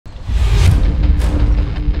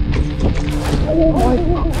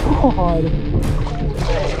god.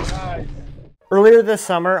 Earlier this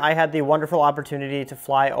summer, I had the wonderful opportunity to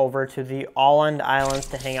fly over to the Åland Islands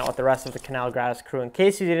to hang out with the rest of the Canal Gratis crew. In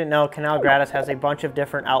case you didn't know, Canal Gratis has a bunch of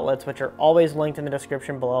different outlets, which are always linked in the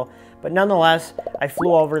description below. But nonetheless, I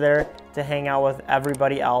flew over there to hang out with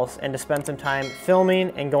everybody else and to spend some time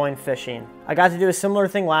filming and going fishing. I got to do a similar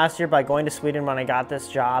thing last year by going to Sweden when I got this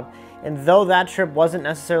job. And though that trip wasn't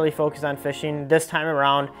necessarily focused on fishing, this time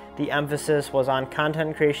around, the emphasis was on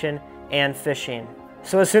content creation and fishing.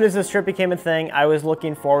 So as soon as this trip became a thing, I was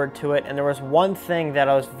looking forward to it, and there was one thing that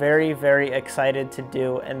I was very, very excited to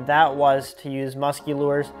do, and that was to use musky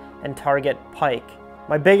lures and target pike.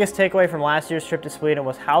 My biggest takeaway from last year's trip to Sweden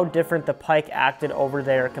was how different the pike acted over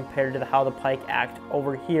there compared to how the pike act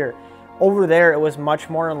over here. Over there, it was much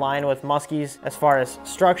more in line with muskies as far as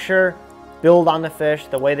structure, build on the fish,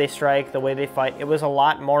 the way they strike, the way they fight. It was a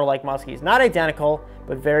lot more like muskies. Not identical,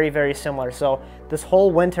 but very, very similar. So this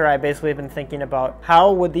whole winter, I basically have been thinking about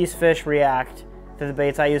how would these fish react to the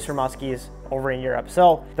baits I use for muskies over in Europe.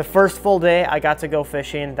 So the first full day I got to go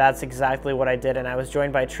fishing, that's exactly what I did. And I was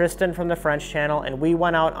joined by Tristan from the French channel, and we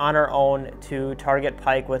went out on our own to target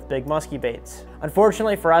pike with big musky baits.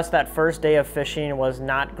 Unfortunately for us, that first day of fishing was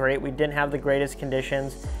not great. We didn't have the greatest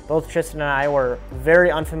conditions. Both Tristan and I were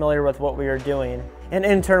very unfamiliar with what we were doing. And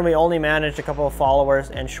in turn, we only managed a couple of followers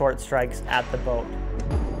and short strikes at the boat.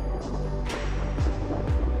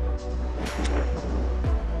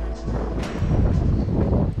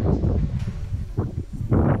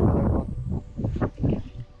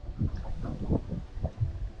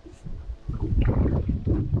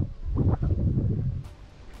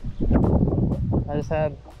 I just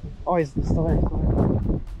had, oh, he's still there.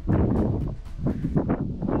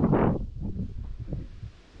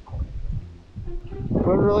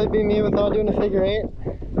 Wouldn't really be me without doing a figure eight.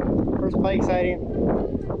 First pike sighting.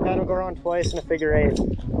 Had him go around twice in a figure eight.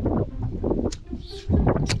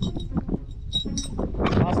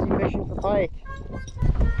 Musky fishing for pike.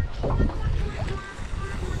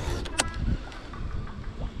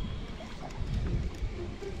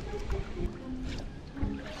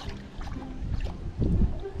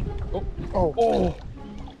 Oh. Oh.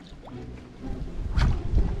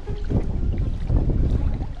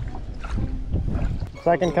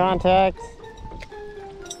 Second contact.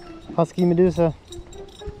 Husky Medusa.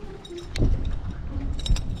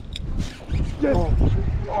 Yes.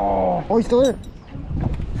 Oh, he's still there.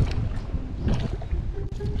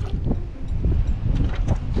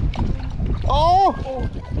 Oh!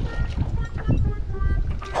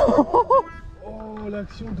 Oh,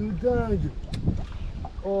 l'action de dingue!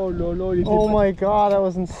 Oh là là, il était oh my god, that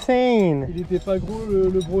was insane. Il était pas gros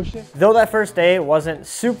le brochet. Though that first day wasn't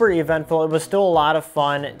super eventful, it was still a lot of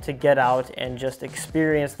fun to get out and just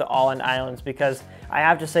experience the Åland Islands, because I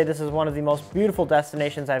have to say this is one of the most beautiful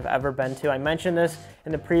destinations I've ever been to. I mentioned this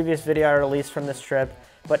in the previous video I released from this trip,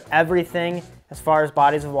 but everything as far as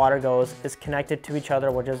bodies of water goes is connected to each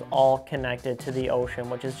other, which is all connected to the ocean,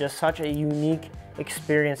 which is just such a unique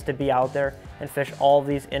experience to be out there and fish all of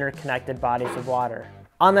these interconnected bodies of water.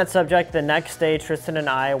 On that subject, the next day, Tristan and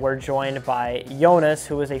I were joined by Jonas,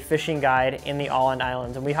 who is a fishing guide in the Åland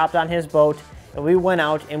Islands. And we hopped on his boat and we went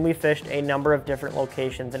out and we fished a number of different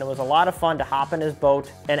locations. And it was a lot of fun to hop in his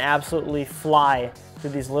boat and absolutely fly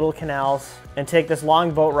through these little canals and take this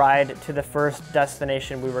long boat ride to the first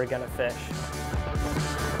destination we were gonna fish.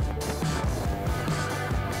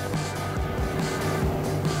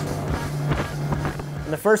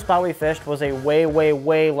 And the first spot we fished was a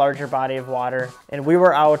way larger body of water, and we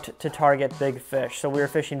were out to target big fish. So we were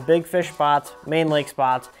fishing big fish spots, main lake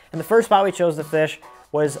spots, and the first spot we chose to fish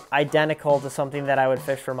was identical to something that I would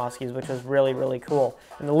fish for muskies, which was really cool.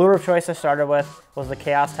 And the lure of choice I started with was the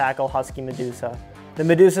Chaos Tackle Husky Medusa. The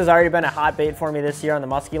Medusa's already been a hot bait for me this year on the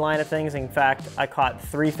musky line of things. In fact, I caught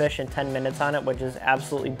 3 fish in 10 minutes on it, which is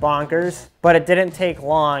absolutely bonkers. But it didn't take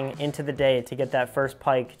long into the day to get that first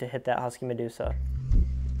pike to hit that Husky Medusa.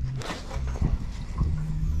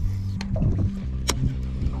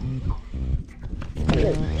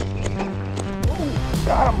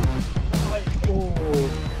 Got him! Oh.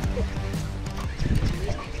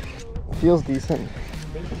 Feels decent.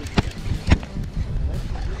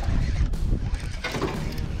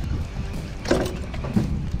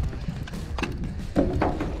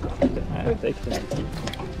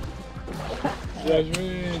 Bien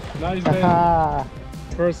joué! Nice man!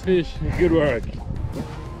 First fish, good work!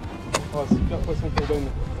 Oh, super poisson qu'on donne.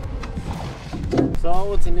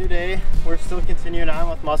 So it's a new day. We're still continuing on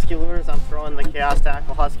with musky lures. I'm throwing the Chaos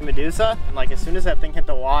Tackle Husky Medusa, and like as soon as that thing hit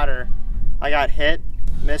the water, I got hit,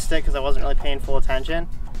 missed it because I wasn't really paying full attention,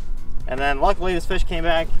 And then luckily this fish came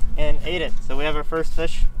back and ate it. So we have our first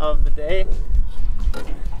fish of the day.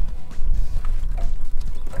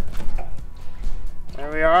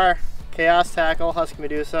 There we are, Chaos Tackle, Husky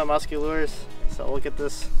Medusa, Musky Lures. So we'll get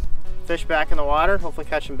this fish back in the water, hopefully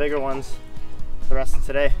catch some bigger ones the rest of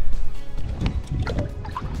today.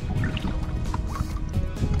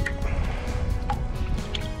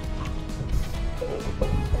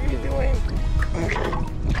 What are you doing?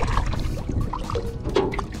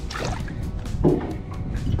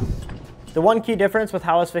 The one key difference with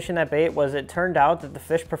how I was fishing that bait was it turned out that the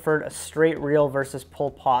fish preferred a straight reel versus pull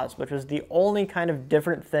pause, which was the only kind of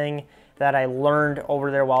different thing that I learned over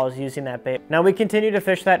there while I was using that bait. Now we continue to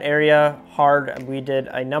fish that area hard. We did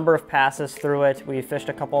a number of passes through it. We fished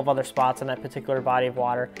a couple of other spots in that particular body of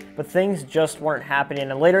water, but things just weren't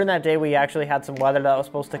happening. And later in that day, we actually had some weather that was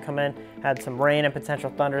supposed to come in, had some rain and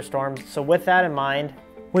potential thunderstorms. So with that in mind,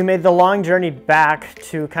 we made the long journey back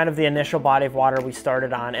to kind of the initial body of water we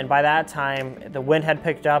started on. And by that time, the wind had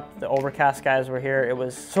picked up, the overcast skies were here, it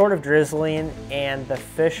was sort of drizzling, and the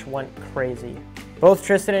fish went crazy. Both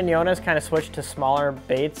Tristan and Jonas kind of switched to smaller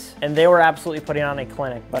baits, and they were absolutely putting on a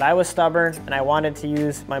clinic. But I was stubborn, and I wanted to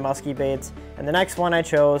use my musky baits. And the next one I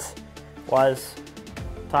chose was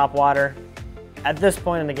topwater. At this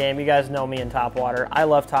point in the game, you guys know me in topwater. I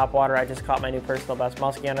love topwater. I just caught my new personal best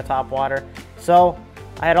musky on a topwater. So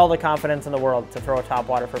I had all the confidence in the world to throw a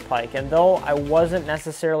topwater for pike. And though I wasn't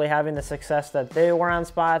necessarily having the success that they were on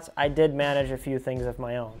spots, I did manage a few things of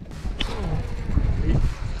my own.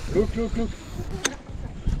 Look, look, look.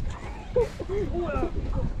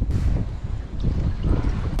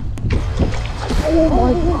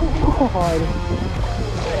 Oh my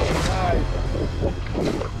God!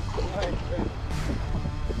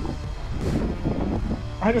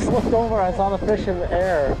 I just looked over, I saw the fish in the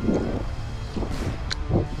air.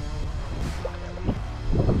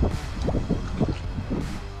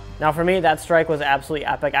 Now for me, that strike was absolutely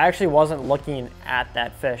epic. I actually wasn't looking at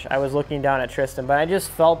that fish. I was looking down at Tristan, but I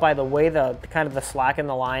just felt by the way the kind of the slack in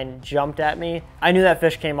the line jumped at me, I knew that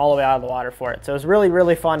fish came all the way out of the water for it. So it was really,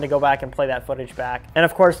 really fun to go back and play that footage back. And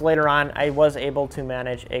of course, later on, I was able to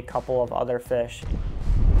manage a couple of other fish.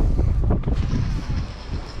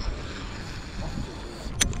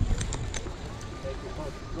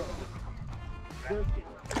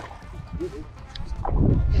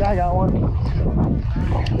 Yeah, I got one.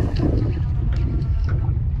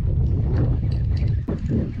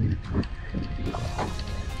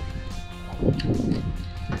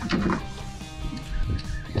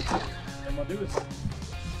 I'm gonna do this.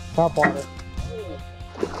 Top water.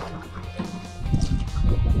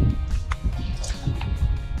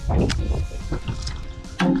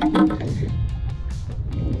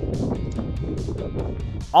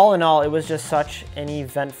 All in all, it was just such an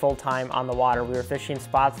eventful time on the water. We were fishing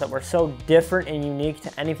spots that were so different and unique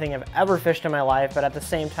to anything I've ever fished in my life, but at the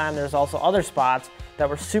same time, there's also other spots that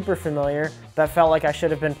were super familiar that felt like I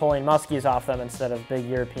should have been pulling muskies off them instead of big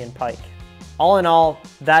European pike. All in all,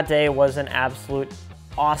 that day was an absolute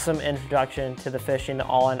awesome introduction to the fishing that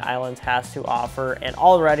All Islands has to offer, and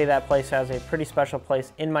already that place has a pretty special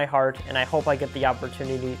place in my heart, and I hope I get the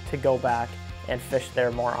opportunity to go back and fish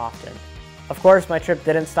there more often. Of course, my trip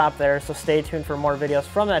didn't stop there, so stay tuned for more videos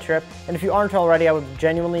from that trip. And if you aren't already, I would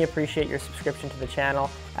genuinely appreciate your subscription to the channel,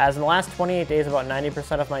 as in the last 28 days, about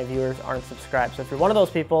 90% of my viewers aren't subscribed. So if you're one of those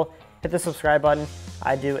people, hit the subscribe button.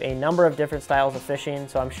 I do a number of different styles of fishing,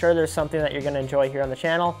 so I'm sure there's something that you're going to enjoy here on the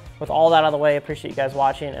channel. With all that out of the way, I appreciate you guys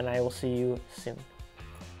watching, and I will see you soon.